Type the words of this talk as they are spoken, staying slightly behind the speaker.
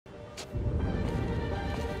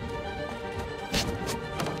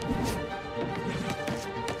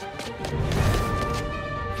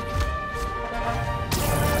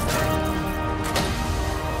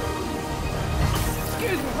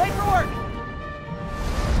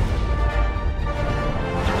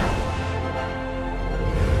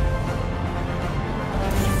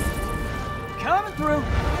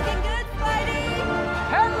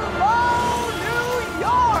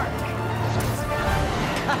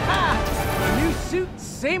suit,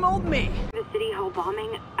 same old me. The City Hall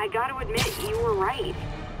bombing, I gotta admit, you were right.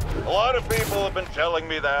 A lot of people have been telling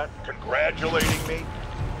me that, congratulating me,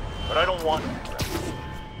 but I don't want to.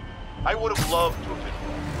 I would have loved to have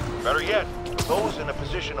been. Better yet, for those in a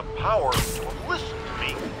position of power to have listened to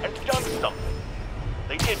me and done something.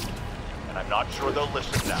 They didn't, and I'm not sure they'll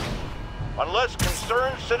listen now. Unless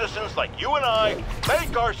concerned citizens like you and I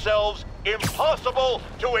make ourselves impossible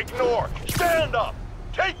to ignore. Stand up!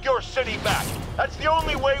 Take your city back! That's the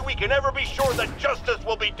only way we can ever be sure that justice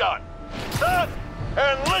will be done. That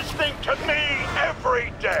and listening to me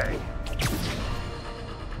every day!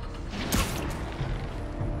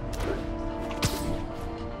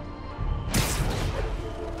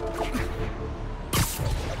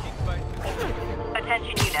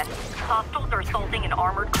 Attention units. Hostiles are assaulting an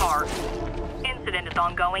armored car. Incident is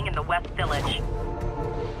ongoing in the West Village.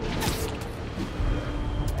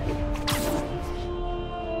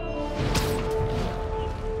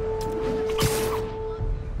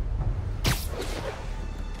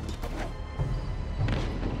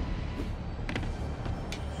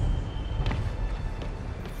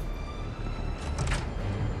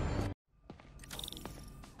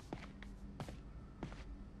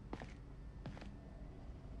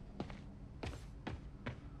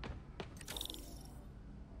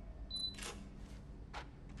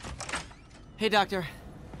 Hey, Doctor.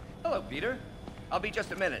 Hello, Peter. I'll be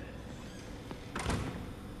just a minute.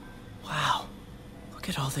 Wow. Look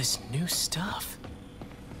at all this new stuff.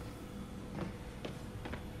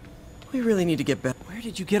 We really need to get better. Where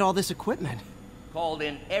did you get all this equipment? Called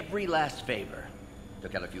in every last favor.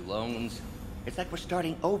 Took out a few loans. It's like we're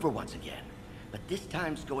starting over once again. But this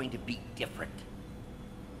time's going to be different.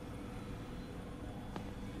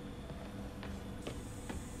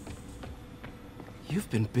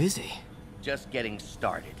 You've been busy. Just getting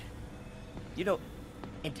started. You know,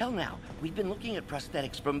 until now, we've been looking at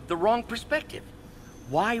prosthetics from the wrong perspective.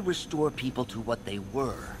 Why restore people to what they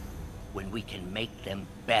were when we can make them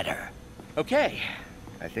better? Okay,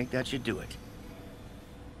 I think that should do it.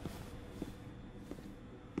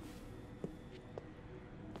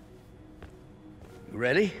 You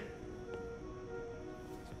ready?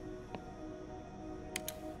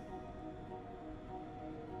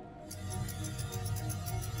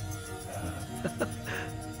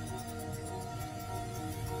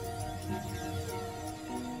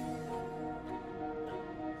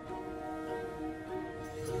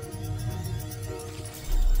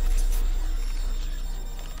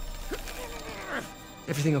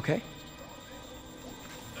 Everything okay?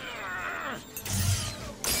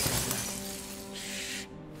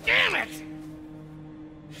 Damn it!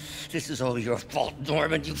 This is all your fault,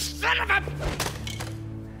 Norman, you son of a...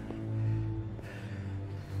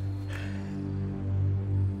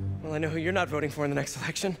 Well, I know who you're not voting for in the next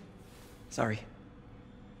election. Sorry.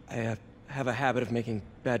 I have a habit of making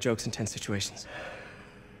bad jokes in tense situations.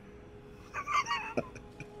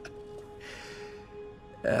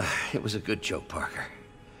 It was a good joke, Parker.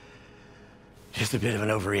 Just a bit of an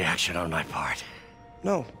overreaction on my part.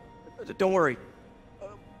 No, don't worry.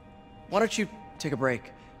 Why don't you take a break?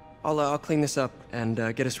 I'll clean this up and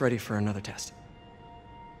get us ready for another test.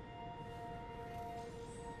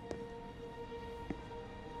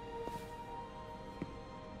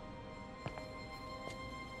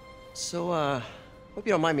 So, hope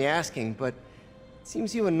you don't mind me asking, but it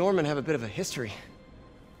seems you and Norman have a bit of a history.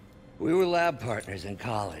 We were lab partners in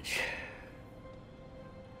college.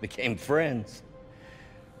 Became friends.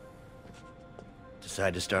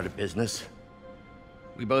 Decided to start a business.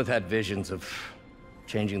 We both had visions of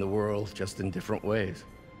changing the world, just in different ways.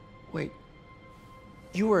 Wait,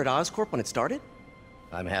 you were at Oscorp when it started?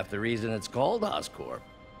 I'm half the reason it's called Oscorp.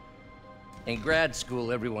 In grad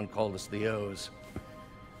school, everyone called us the O's.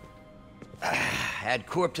 Add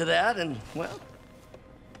Corp to that, and, well,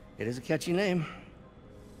 it is a catchy name.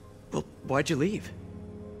 Well, why'd you leave?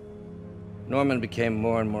 Norman became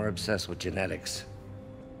more and more obsessed with genetics.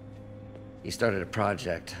 He started a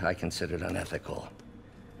project I considered unethical.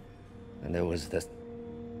 And there was this...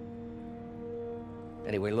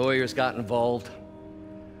 Anyway, lawyers got involved.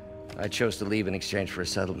 I chose to leave in exchange for a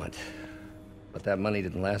settlement. But that money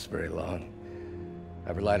didn't last very long.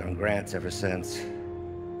 I've relied on grants ever since.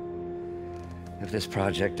 If this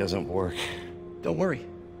project doesn't work... Don't worry.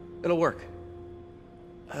 It'll work.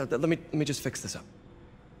 Let me just fix this up.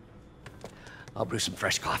 I'll brew some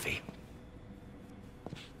fresh coffee.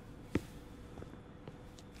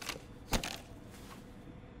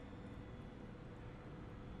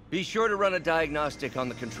 Be sure to run a diagnostic on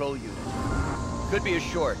the control unit. Could be a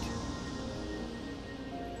short.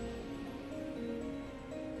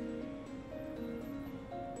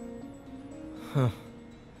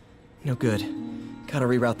 No good. Gotta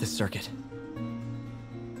reroute this circuit.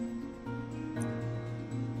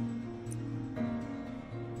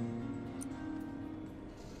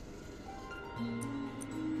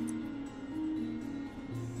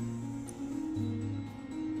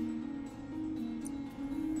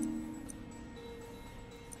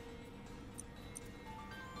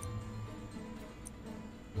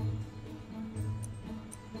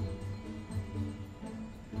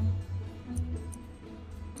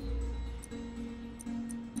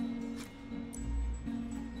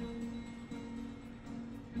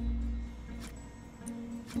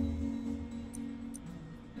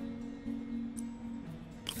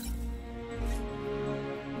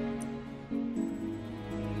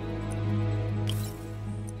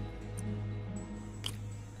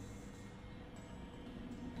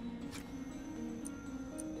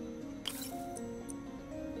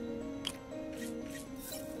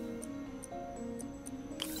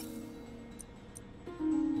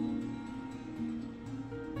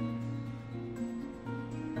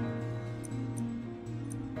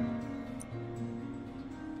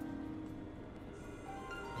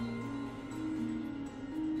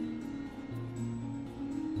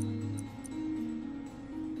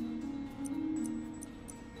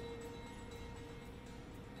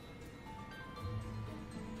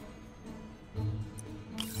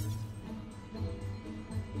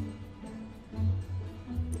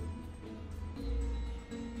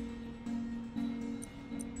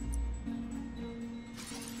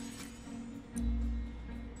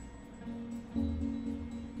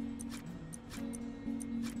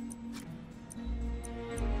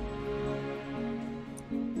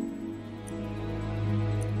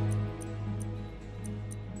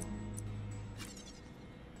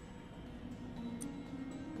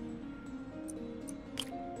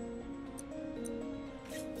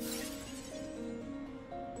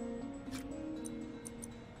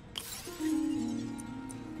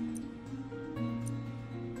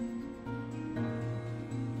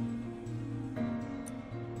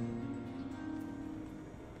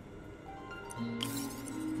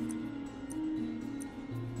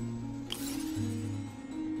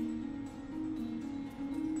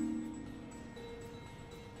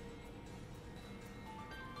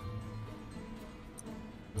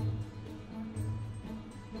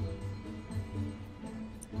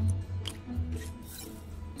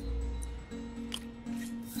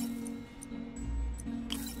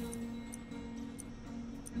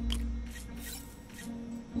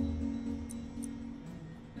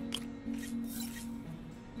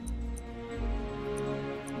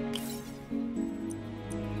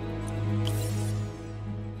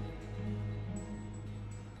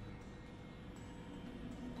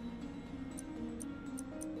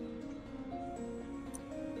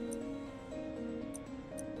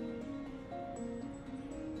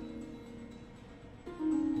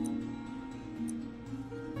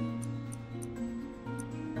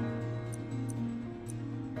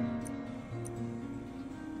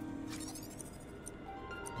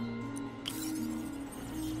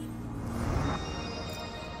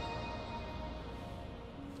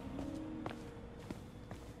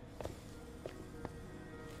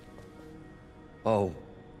 Oh,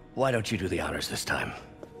 why don't you do the honors this time?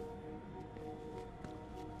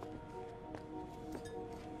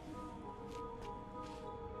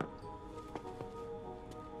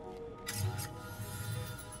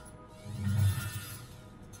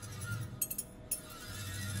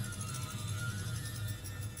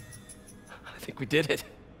 I think we did it.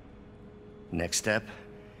 Next step,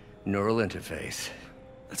 neural interface.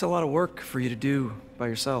 That's a lot of work for you to do by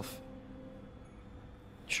yourself.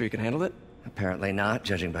 Sure you can handle it? Apparently not,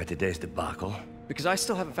 judging by today's debacle. Because I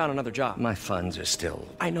still haven't found another job. My funds are still...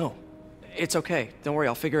 I know. It's okay. Don't worry,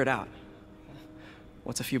 I'll figure it out.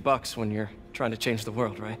 What's a few bucks when you're trying to change the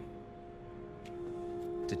world, right?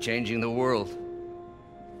 to changing the world.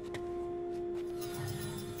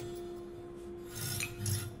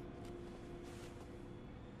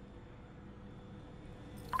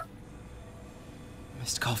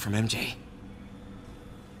 Missed call from MJ.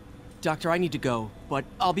 Doctor, I need to go, but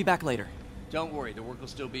I'll be back later. Don't worry, the work will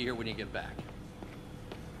still be here when you get back.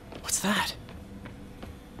 What's that?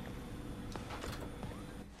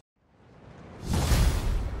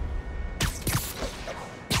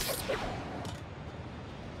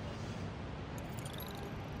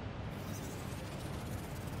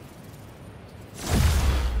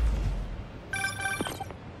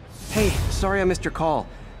 Hey, sorry I missed your call.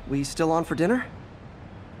 We still on for dinner?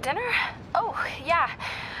 Dinner? Oh, yeah.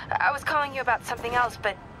 I was calling you about something else,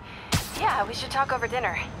 but yeah, we should talk over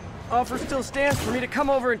dinner. Offer still stands for me to come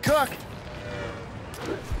over and cook.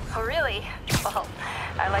 Oh, really? Well,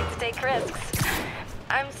 I like to take risks.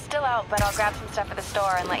 I'm still out, but I'll grab some stuff at the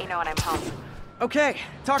store and let you know when I'm home. Okay,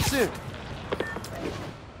 talk soon.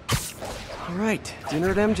 All right, dinner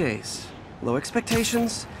at MJ's. Low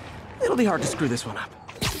expectations. It'll be hard to screw this one up.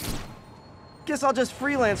 Guess I'll just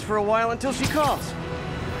freelance for a while until she calls.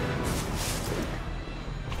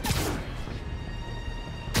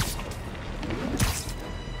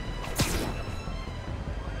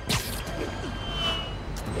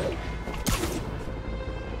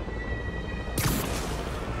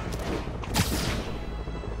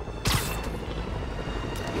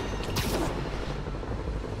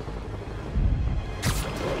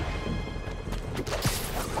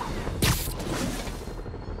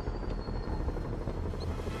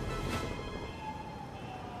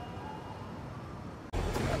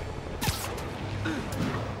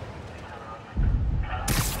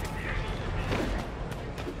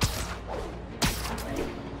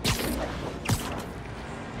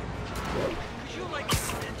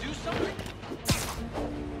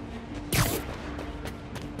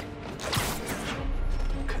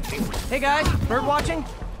 Hey guys, bird watching?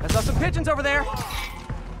 I saw some pigeons over there.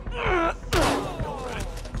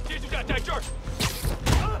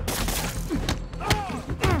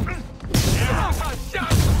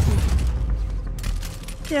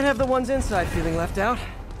 Can't have the ones inside feeling left out.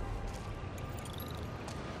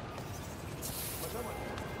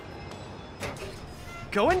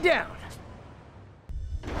 Going down.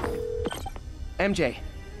 MJ,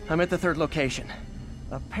 I'm at the third location.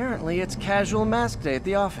 Apparently it's casual mask day at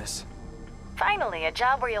the office. Finally, a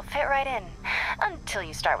job where you'll fit right in. Until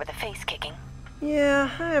you start with the face kicking. Yeah,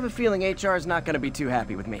 I have a feeling HR is not going to be too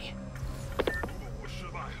happy with me.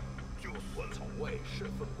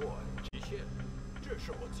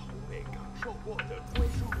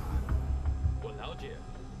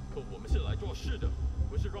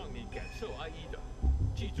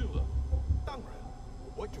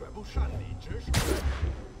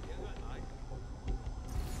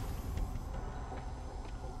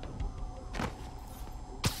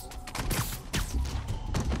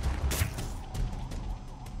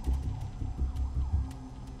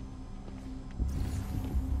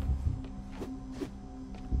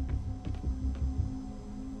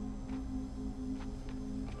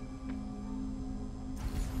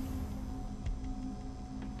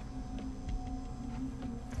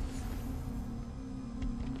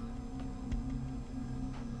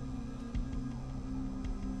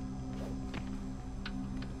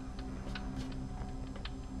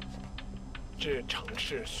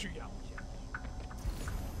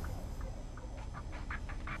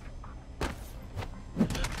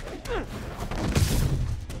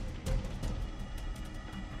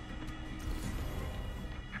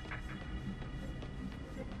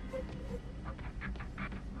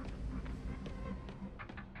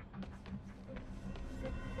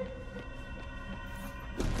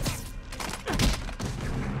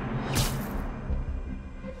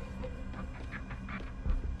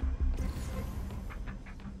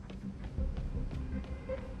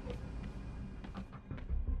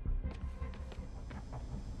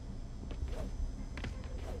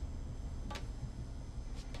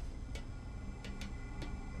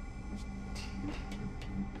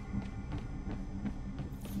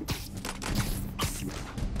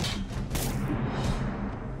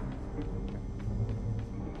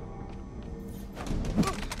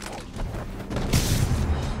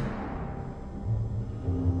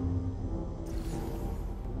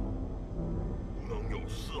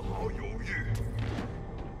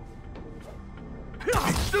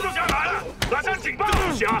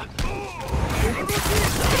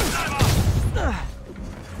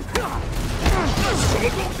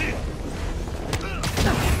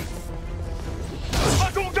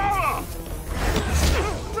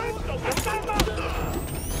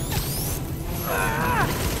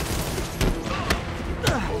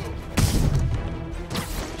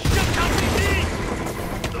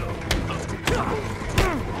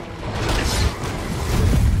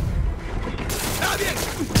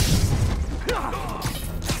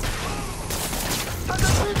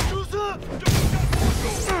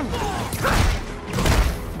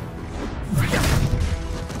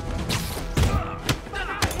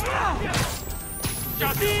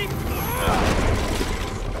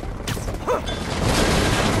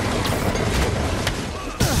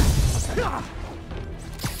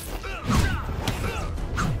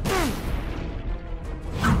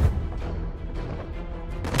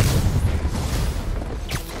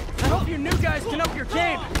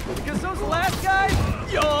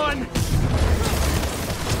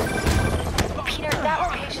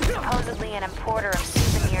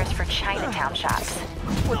 for Chinatown shops.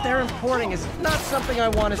 What they're importing is not something I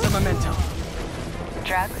want as a memento.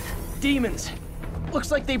 Drugs? Demons.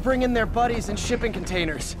 Looks like they bring in their buddies in shipping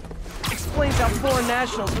containers. Explains how foreign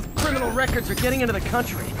nationals with criminal records are getting into the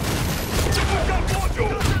country.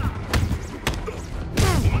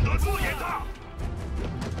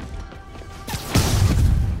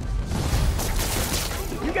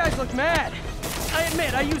 You guys look mad. I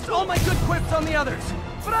admit, I used all my good quips on the others,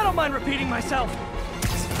 but I don't mind repeating myself.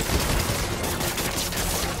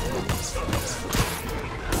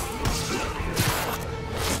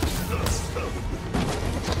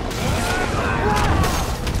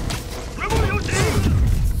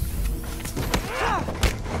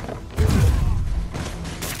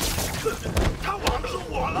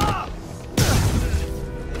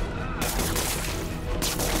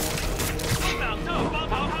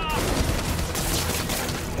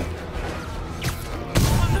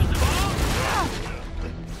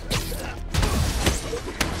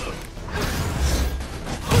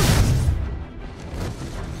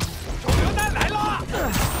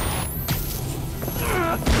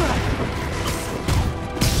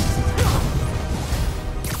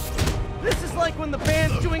 This is like when the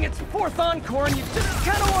band's doing its fourth encore and you just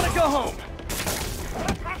kind of want to go home.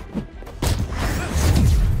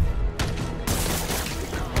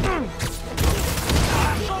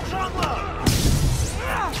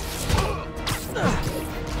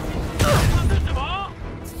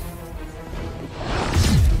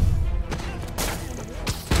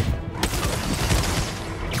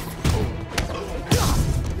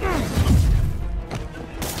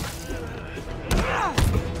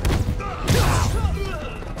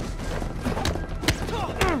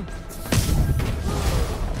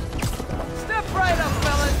 Step right up,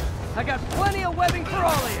 fellas. I got plenty of webbing for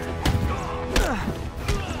all of you.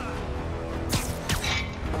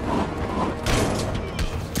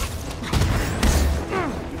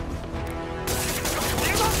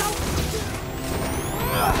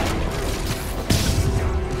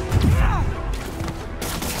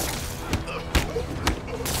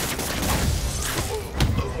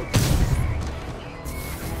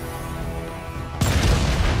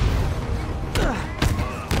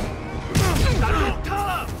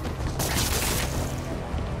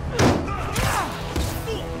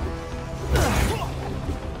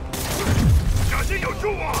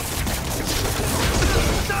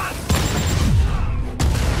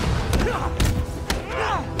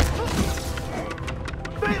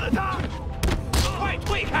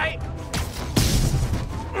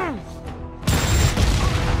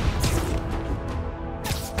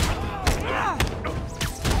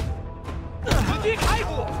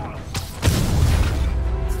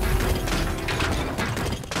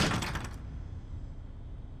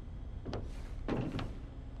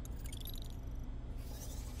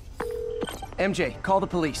 MJ, call the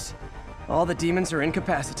police. All the demons are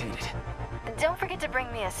incapacitated. Don't forget to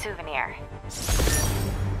bring me a souvenir.